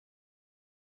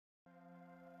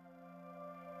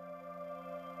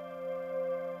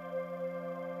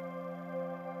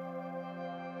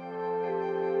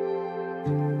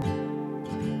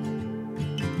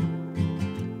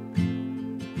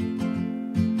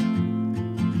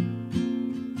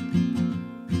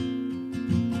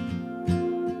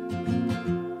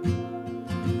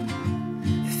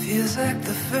feels like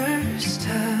the first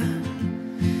time.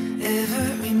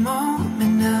 Every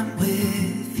moment I'm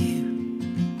with you.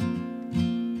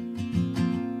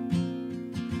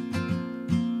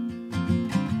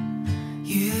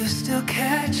 You still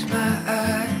catch my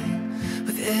eye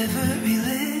with every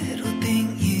little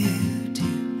thing you do.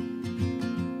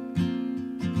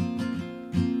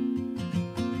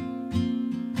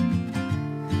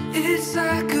 It's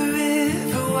like a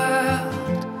river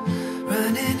wild,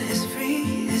 running as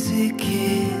free as it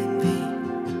can be.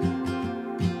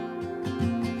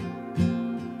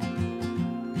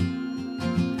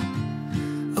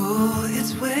 Oh,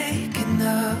 it's waking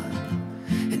up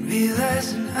and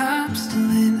realizing I'm still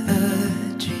in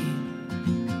a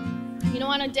dream. You know,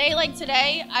 on a day like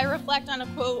today, I reflect on a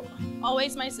quote,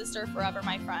 "Always my sister, forever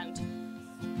my friend."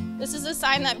 This is a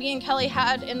sign that me and Kelly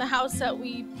had in the house that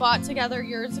we bought together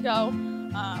years ago,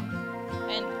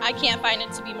 and I can't find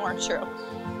it to be more true.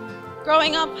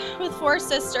 Growing up with 4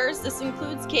 sisters, this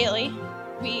includes Kaylee,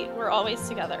 we were always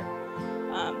together.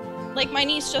 Like my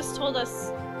niece just told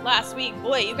us last week,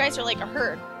 boy, you guys are like a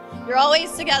herd. You're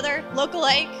always together, look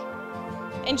alike,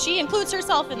 and she includes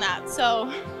herself in that. So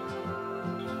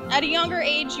at a younger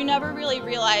age, you never really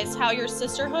realized how your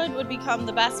sisterhood would become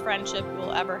the best friendship you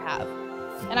will ever have.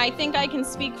 And I think I can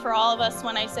speak for all of us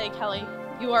when I say, Kelly,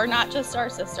 you are not just our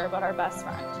sister, but our best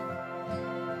friend.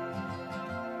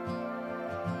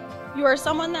 You are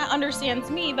someone that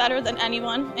understands me better than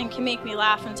anyone and can make me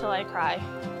laugh until I cry,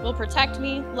 will protect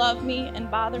me, love me, and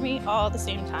bother me all at the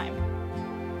same time.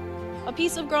 A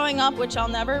piece of growing up which will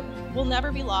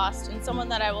never be lost, and someone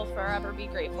that I will forever be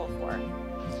grateful for.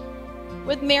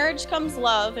 With marriage comes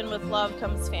love, and with love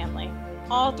comes family.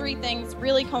 All 3 things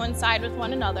really coincide with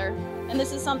one another, and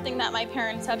this is something that my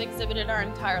parents have exhibited our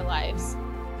entire lives.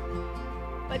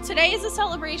 But today is a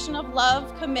celebration of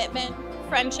love, commitment,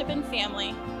 friendship, and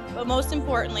family, but most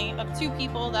importantly, of 2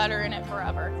 people that are in it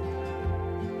forever.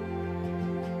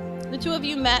 The 2 of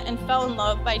you met and fell in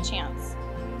love by chance,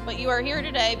 but you are here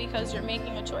today because you're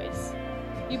making a choice.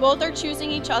 You both are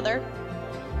choosing each other.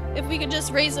 If we could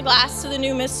just raise a glass to the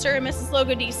new Mr. and Mrs.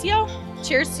 Logodicio.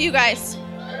 Cheers to you guys.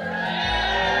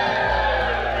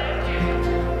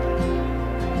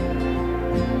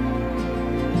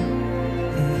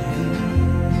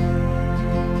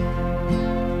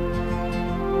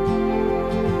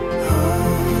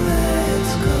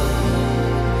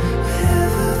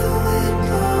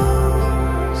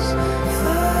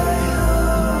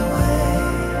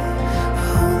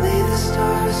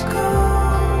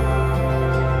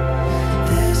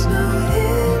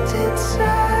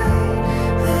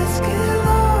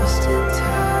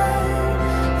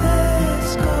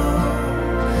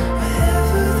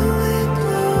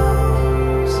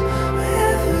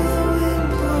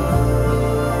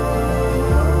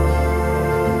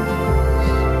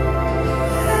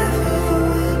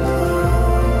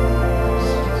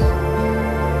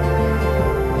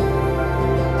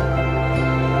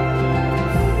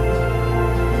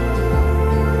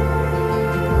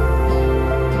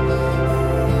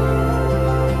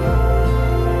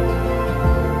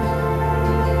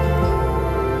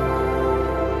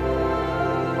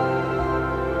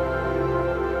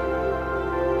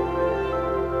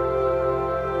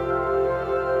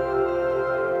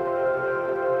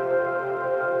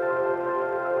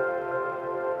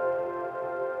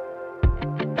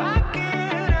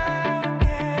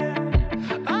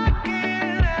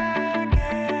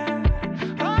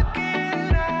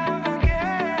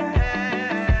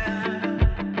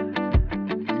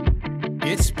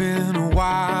 It's been a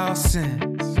while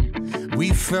since we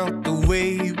felt the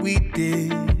way we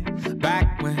did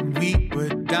back when we were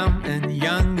dumb and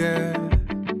younger.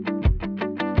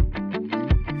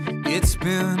 It's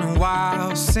been a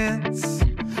while since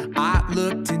I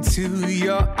looked into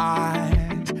your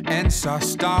eyes and saw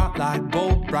starlight,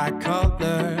 bold, bright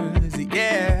colors.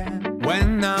 Yeah,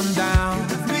 when I'm down,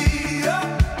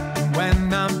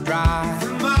 when I'm dry,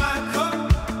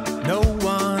 no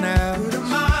one else.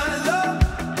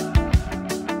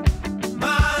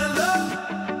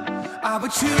 I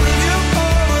would choose you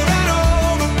over and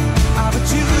over. I would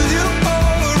choose you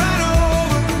over and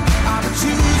over. I would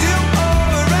choose you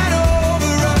over and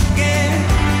over again,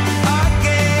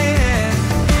 again.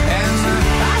 And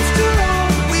after all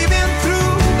we've been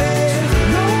through, there's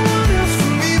no one else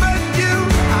for me but you.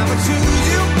 I would choose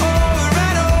you over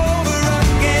and over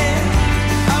again,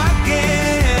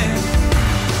 again,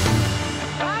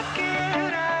 again.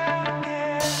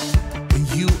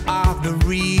 You are the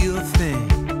real thing.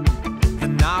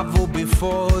 Novel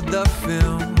before the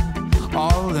film,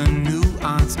 all the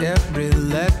nuance, every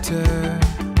letter.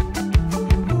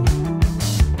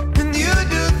 And you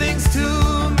do things to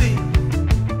me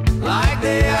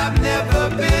day I've never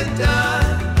been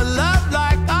done. A love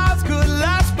like ours could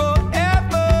last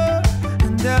forever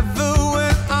and ever.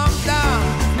 When I'm down,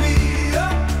 me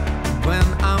up. When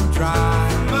I'm dry,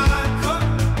 my cup.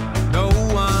 No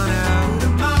one else.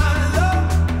 My love,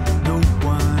 no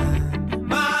one.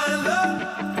 My love,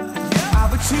 I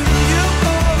would choose you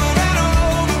over and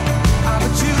over. I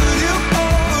would choose you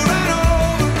over and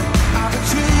over. I would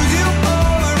choose you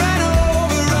over and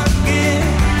over again,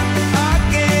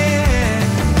 again.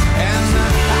 And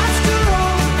after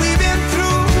all we've been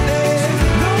through, there's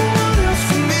no one else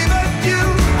for me but you.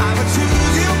 I would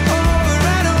choose you over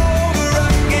and over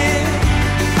again,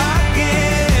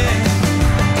 again.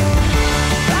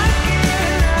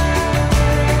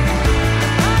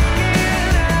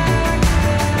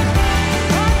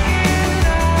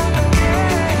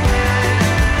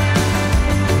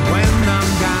 When I'm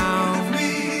down,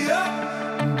 me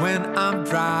up. When I'm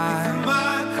dry,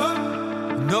 my cup.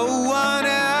 No one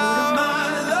else, my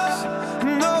love.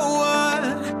 No one,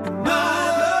 my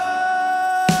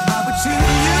love. I would choose